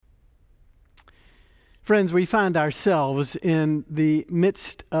Friends, we find ourselves in the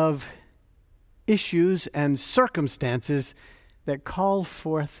midst of issues and circumstances that call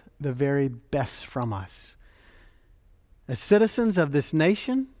forth the very best from us. As citizens of this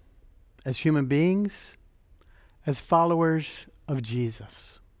nation, as human beings, as followers of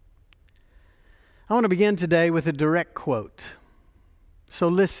Jesus. I want to begin today with a direct quote. So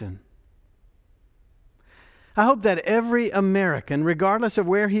listen. I hope that every American, regardless of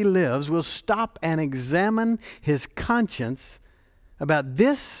where he lives, will stop and examine his conscience about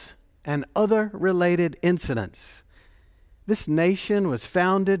this and other related incidents. This nation was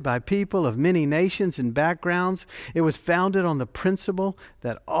founded by people of many nations and backgrounds. It was founded on the principle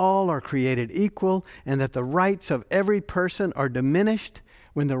that all are created equal and that the rights of every person are diminished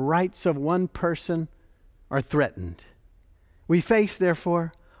when the rights of one person are threatened. We face,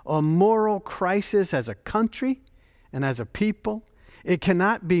 therefore, a moral crisis as a country and as a people. It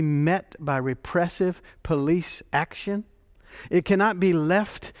cannot be met by repressive police action. It cannot be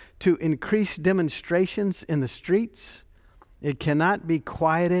left to increase demonstrations in the streets. It cannot be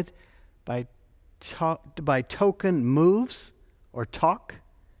quieted by token moves or talk.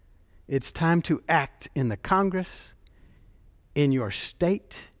 It's time to act in the Congress, in your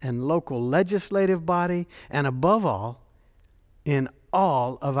state and local legislative body, and above all, in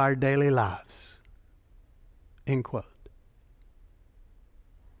all of our daily lives. End quote.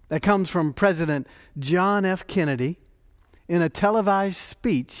 That comes from President John F. Kennedy in a televised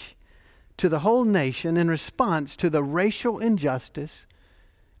speech to the whole nation in response to the racial injustice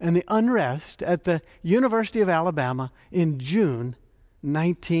and the unrest at the University of Alabama in June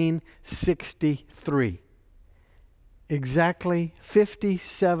 1963. Exactly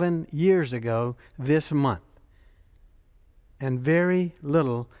 57 years ago this month. And very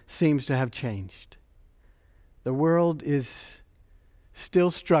little seems to have changed. The world is still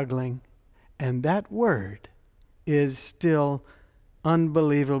struggling, and that word is still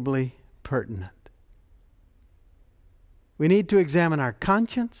unbelievably pertinent. We need to examine our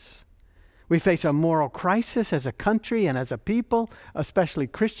conscience. We face a moral crisis as a country and as a people, especially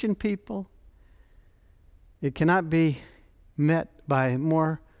Christian people. It cannot be met by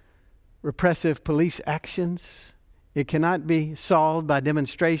more repressive police actions. It cannot be solved by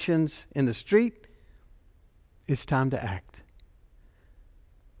demonstrations in the street. It's time to act.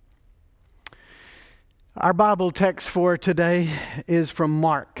 Our Bible text for today is from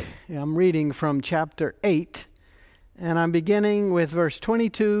Mark. I'm reading from chapter 8, and I'm beginning with verse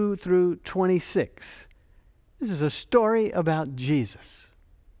 22 through 26. This is a story about Jesus.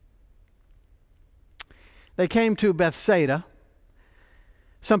 They came to Bethsaida.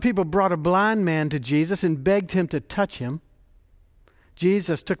 Some people brought a blind man to Jesus and begged him to touch him.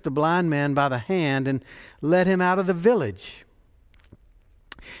 Jesus took the blind man by the hand and led him out of the village.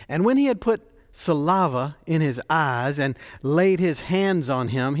 And when he had put saliva in his eyes and laid his hands on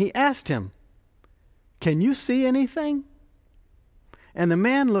him, he asked him, "Can you see anything?" And the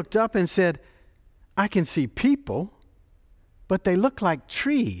man looked up and said, "I can see people, but they look like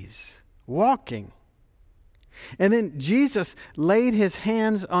trees walking." And then Jesus laid his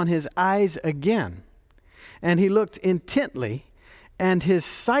hands on his eyes again, and he looked intently, and his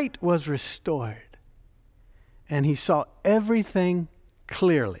sight was restored, and he saw everything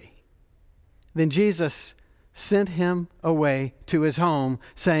clearly. Then Jesus sent him away to his home,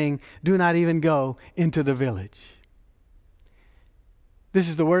 saying, "Do not even go into the village." This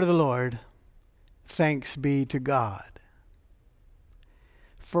is the word of the Lord. Thanks be to God.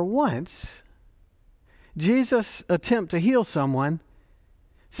 For once, Jesus' attempt to heal someone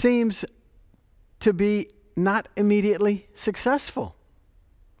seems to be not immediately successful.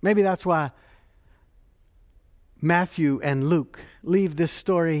 Maybe that's why Matthew and Luke leave this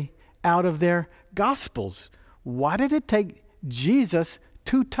story out of their Gospels. Why did it take Jesus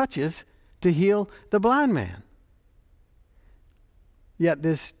 2 touches to heal the blind man? Yet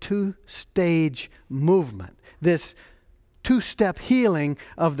this 2-stage movement, this 2-step healing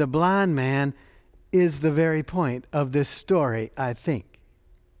of the blind man is the very point of this story, I think.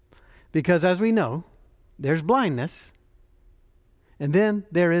 Because as we know, there's blindness, and then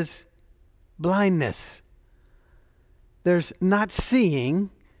there is blindness. There's not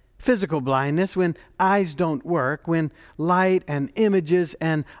seeing, physical blindness, when eyes don't work, when light and images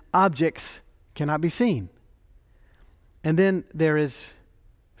and objects cannot be seen. And then there is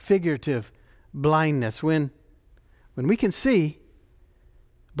figurative blindness, when we can see,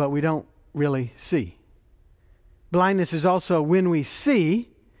 but we don't really see. Blindness is also when we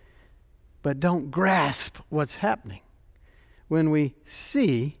see, but don't grasp what's happening. When we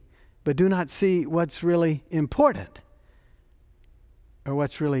see, but do not see what's really important or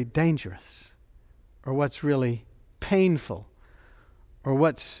what's really dangerous. or what's really painful, or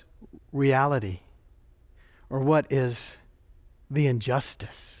what's reality, or what is the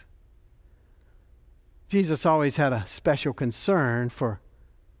injustice. Jesus always had a special concern for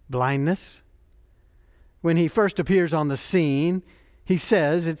blindness. When he first appears on the scene, he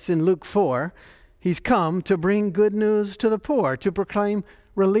says, it's in Luke 4, he's come to bring good news to the poor, to proclaim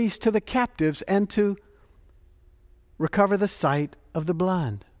release to the captives, and to recover the sight of the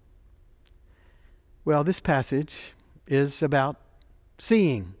blind. Well, this passage is about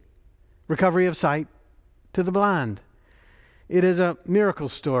seeing, recovery of sight to the blind. It is a miracle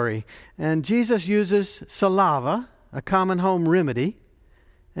story, and Jesus uses saliva, a common home remedy,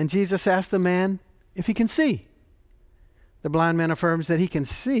 and Jesus asks the man if he can see. The blind man affirms that he can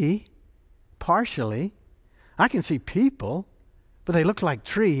see partially. I can see people, but they look like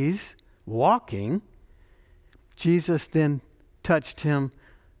trees walking. Jesus then touched him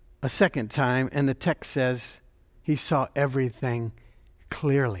a second time, and the text says he saw everything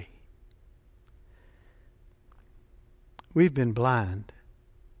clearly. We've been blind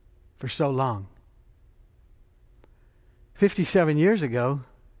for so long. 57 years ago,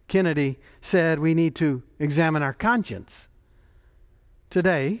 Kennedy said we need to examine our conscience.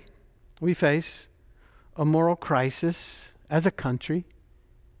 Today, we face a moral crisis as a country,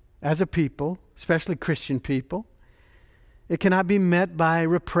 as a people, especially Christian people. It cannot be met by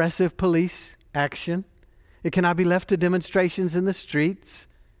repressive police action. It cannot be left to demonstrations in the streets.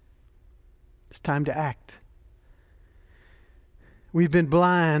 It's time to act. We've been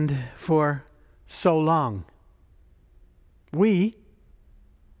blind for so long. We,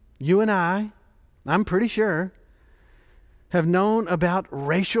 you and I'm pretty sure, have known about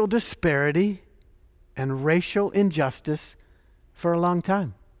racial disparity and racial injustice for a long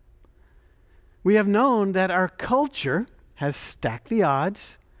time. We have known that our culture has stacked the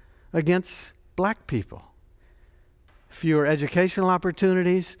odds against black people. Fewer educational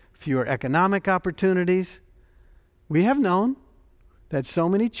opportunities, fewer economic opportunities. We have known that so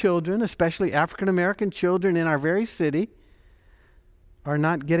many children, especially African American children in our very city, are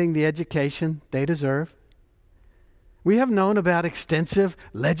not getting the education they deserve. We have known about extensive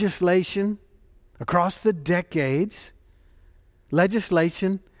legislation across the decades,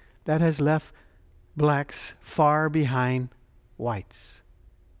 legislation that has left blacks far behind whites.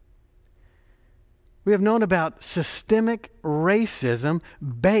 We have known about systemic racism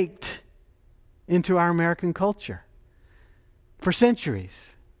baked into our American culture for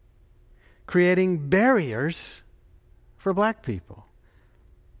centuries, creating barriers for black people.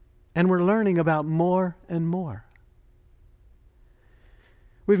 And we're learning about more and more.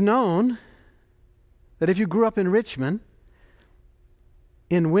 We've known that if you grew up in Richmond,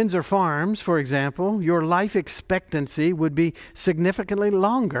 in Windsor Farms, for example, your life expectancy would be significantly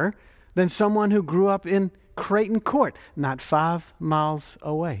longer than someone who grew up in Creighton Court, not 5 miles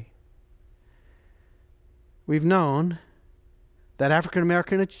away. We've known that African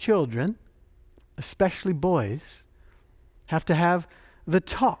American children, especially boys, have to have the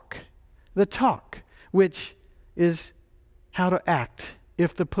talk, which is how to act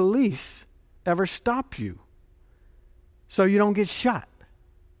if the police ever stop you, so you don't get shot,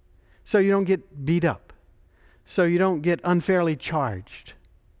 so you don't get beat up, so you don't get unfairly charged,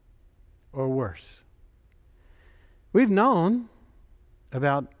 or worse. We've known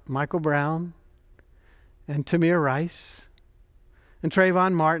about Michael Brown and Tamir Rice and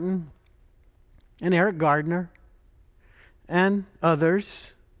Trayvon Martin and Eric Gardner and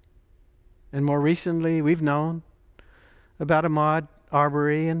others. And more recently, we've known about Ahmaud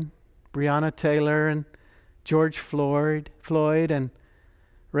Arbery and Breonna Taylor and George Floyd and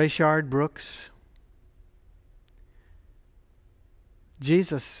Rayshard Brooks.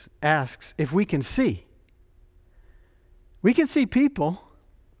 Jesus asks if we can see. We can see people,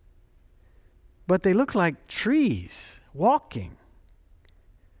 but they look like trees walking.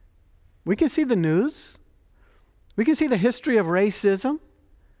 We can see the news. We can see the history of racism.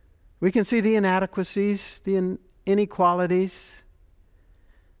 We can see the inadequacies, the inequalities.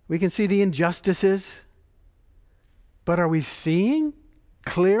 We can see the injustices. But are we seeing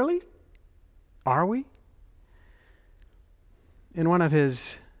clearly? Are we? In one of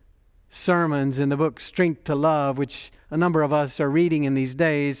his sermons in the book Strength to Love, which a number of us are reading in these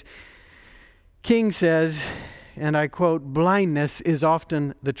days, King says, and I quote, "Blindness is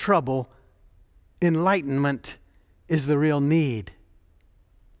often the trouble. Enlightenment is the real need."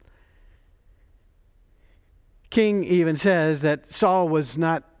 King even says that Saul was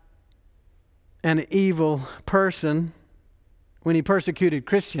not an evil person when he persecuted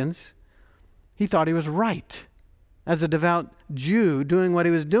Christians. He thought he was right as a devout Jew doing what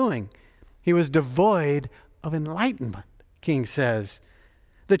he was doing. He was devoid of enlightenment, King says.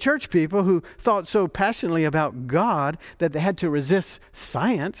 The church people who thought so passionately about God that they had to resist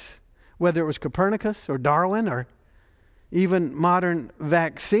science, whether it was Copernicus or Darwin or even modern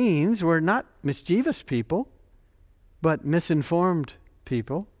vaccines, were not mischievous people, but misinformed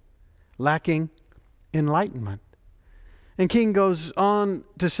people, lacking enlightenment. And King goes on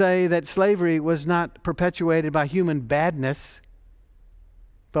to say that slavery was not perpetuated by human badness,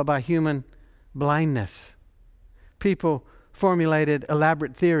 but by human blindness. People formulated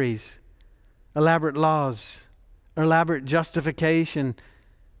elaborate theories, elaborate laws, elaborate justification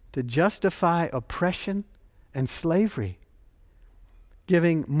to justify oppression and slavery,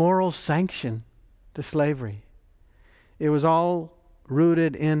 giving moral sanction to slavery. It was all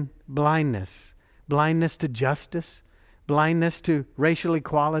rooted in blindness. Blindness to justice, blindness to racial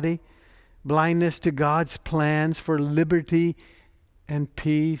equality, blindness to God's plans for liberty and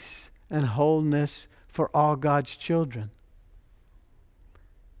peace and wholeness for all God's children.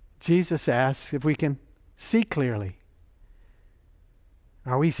 Jesus asks if we can see clearly.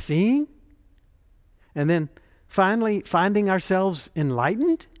 Are we seeing? And then finally finding ourselves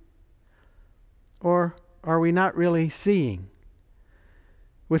enlightened? Or are we not really seeing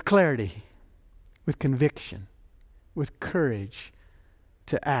with clarity, with conviction, with courage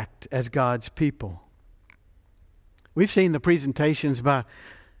to act as God's people? We've seen the presentations by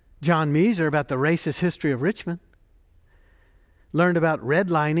John Meeser about the racist history of Richmond, learned about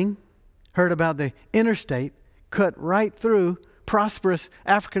redlining, heard about the interstate cut right through prosperous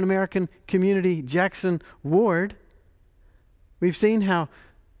African American community Jackson Ward. We've seen how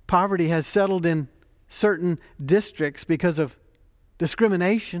poverty has settled in certain districts because of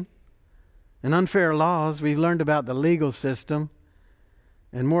discrimination and unfair laws. We've learned about the legal system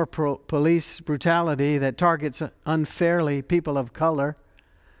and more police brutality that targets unfairly people of color.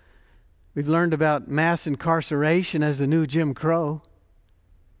 We've learned about mass incarceration as the new Jim Crow.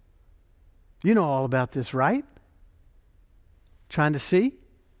 You know all about this, right? Trying to see?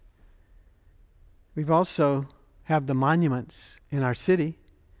 We've also have the monuments in our city.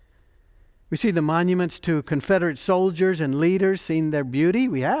 We see the monuments to Confederate soldiers and leaders, seen their beauty.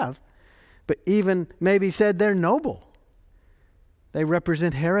 We have. But even maybe said they're noble. They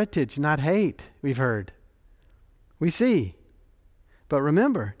represent heritage, not hate, we've heard. We see. But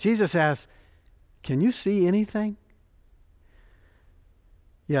remember, Jesus asks, can you see anything?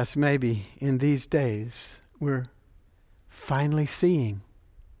 Yes, maybe in these days we're finally seeing.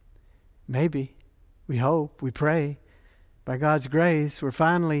 Maybe. We hope, we pray. By God's grace, we're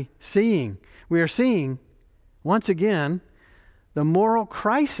finally seeing. We are seeing, once again, the moral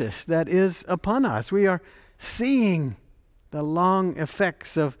crisis that is upon us. We are seeing the long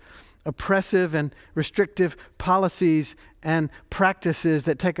effects of oppressive and restrictive policies and practices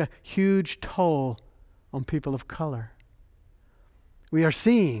that take a huge toll on people of color. We are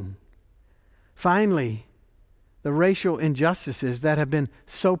seeing, finally, the racial injustices that have been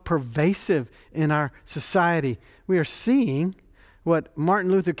so pervasive in our society. We are seeing what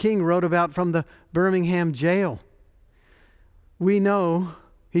Martin Luther King wrote about from the Birmingham jail. We know,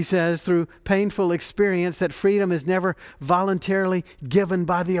 he says, through painful experience that freedom is never voluntarily given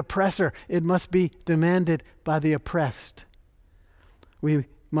by the oppressor. It must be demanded by the oppressed. We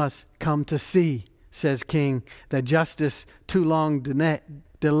must come to see, says King, that justice too long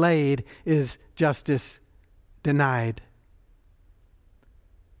delayed is justice denied.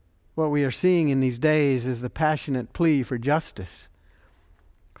 What we are seeing in these days is the passionate plea for justice,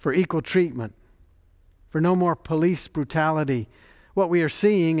 for equal treatment, for no more police brutality. What we are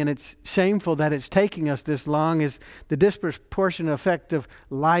seeing, and it's shameful that it's taking us this long, is the disproportionate effect of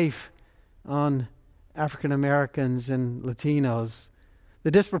life on African Americans and Latinos.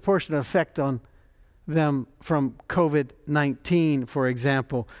 The disproportionate effect on them from COVID-19, for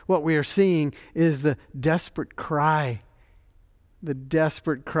example. What we are seeing is the desperate cry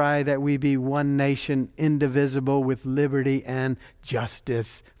that we be one nation, indivisible, with liberty and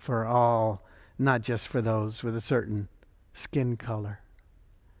justice for all, not just for those with a certain skin color.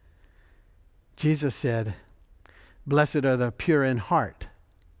 Jesus said, "Blessed are the pure in heart."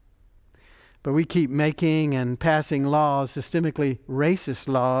 But we keep making and passing laws, systemically racist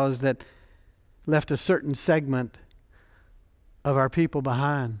laws, that left a certain segment of our people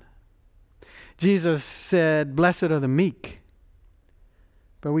behind. Jesus said, "Blessed are the meek."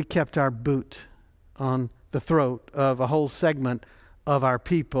 But we kept our boot on the throat of a whole segment of our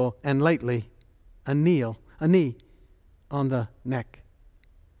people, and lately, a knee on the neck.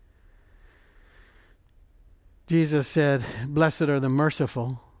 Jesus said, "Blessed are the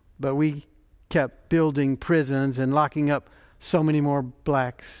merciful," but we kept building prisons and locking up so many more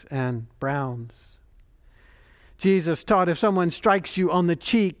blacks and browns. Jesus taught if someone strikes you on the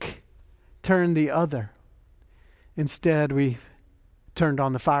cheek, turn the other. Instead, we turned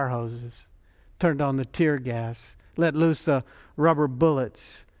on the fire hoses, turned on the tear gas, let loose the rubber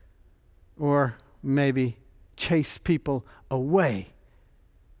bullets, or maybe chase people away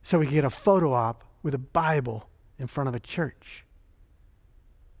so we could get a photo op with a Bible in front of a church.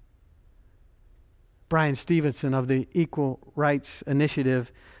 Brian Stevenson of the Equal Rights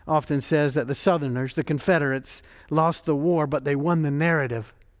Initiative often says that the Southerners, the Confederates, lost the war, but they won the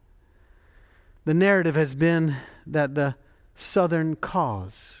narrative. The narrative has been that the Southern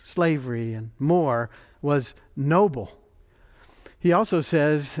cause, slavery and more, was noble. He also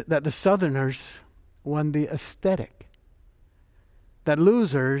says that the Southerners won the aesthetic, that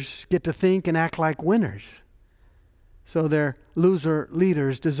losers get to think and act like winners. So their loser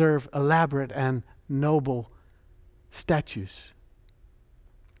leaders deserve elaborate and noble statues.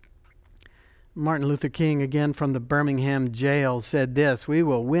 Martin Luther King, again from the Birmingham jail, said this: "We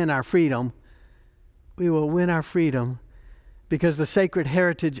will win our freedom. We will win our freedom because the sacred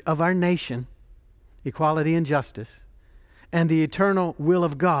heritage of our nation, equality and justice, and the eternal will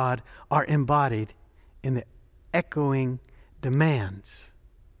of God are embodied in the echoing demands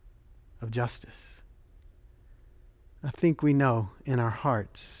of justice." I think we know in our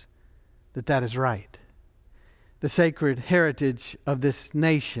hearts that that is right. The sacred heritage of this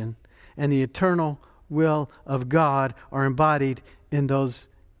nation and the eternal will of God are embodied in those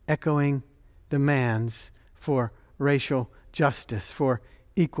echoing demands for racial justice, for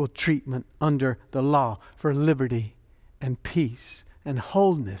equal treatment under the law, for liberty and peace and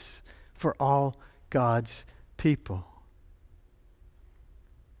wholeness for all God's people.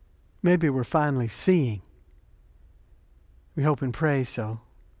 Maybe we're finally seeing. We hope and pray so.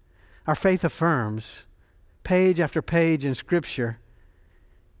 Our faith affirms, page after page in Scripture,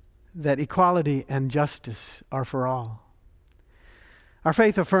 that equality and justice are for all. Our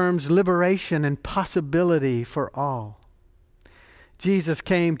faith affirms liberation and possibility for all. Jesus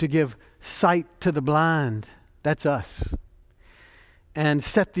came to give sight to the blind, that's us, and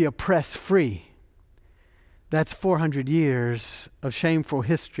set the oppressed free. That's 400 years of shameful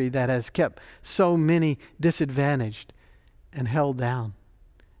history that has kept so many disadvantaged and held down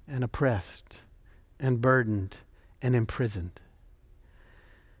and oppressed and burdened and imprisoned.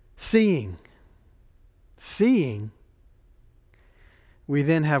 Seeing, we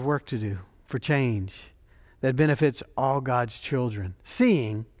then have work to do for change that benefits all God's children.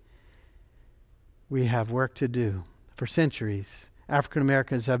 Seeing, we have work to do. For centuries, African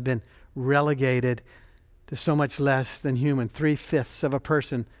Americans have been relegated to so much less than human. 3/5 of a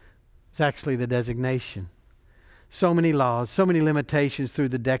person is actually the designation. So many laws, so many limitations through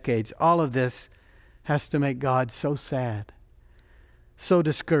the decades. All of this has to make God so sad, so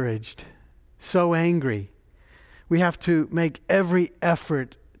discouraged, so angry. We have to make every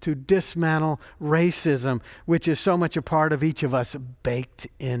effort to dismantle racism, which is so much a part of each of us, baked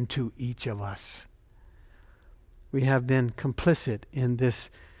into each of us. We have been complicit in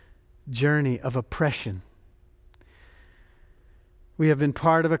this journey of oppression. We have been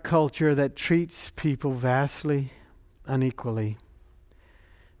part of a culture that treats people vastly unequally.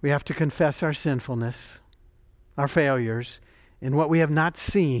 We have to confess our sinfulness, our failures, in what we have not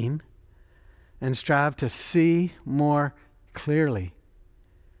seen, and strive to see more clearly.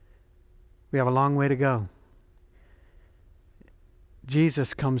 We have a long way to go.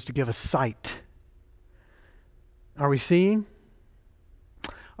 Jesus comes to give us sight. Are we seeing?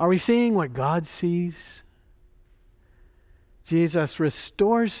 Are we seeing what God sees? Jesus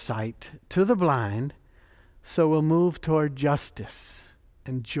restores sight to the blind, so we'll move toward justice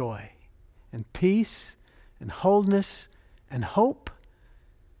and joy and peace and wholeness and hope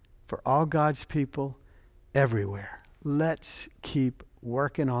for all God's people everywhere. Let's keep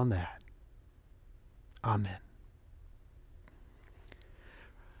working on that. Amen.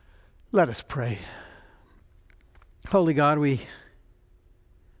 Let us pray. Holy God, we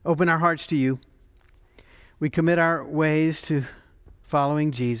open our hearts to you. We commit our ways to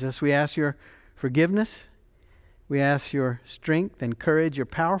following Jesus. We ask your forgiveness. We ask your strength and courage, your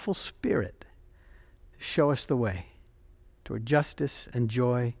powerful Spirit, to show us the way toward justice and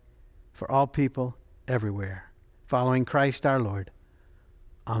joy for all people everywhere. Following Christ our Lord.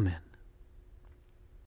 Amen.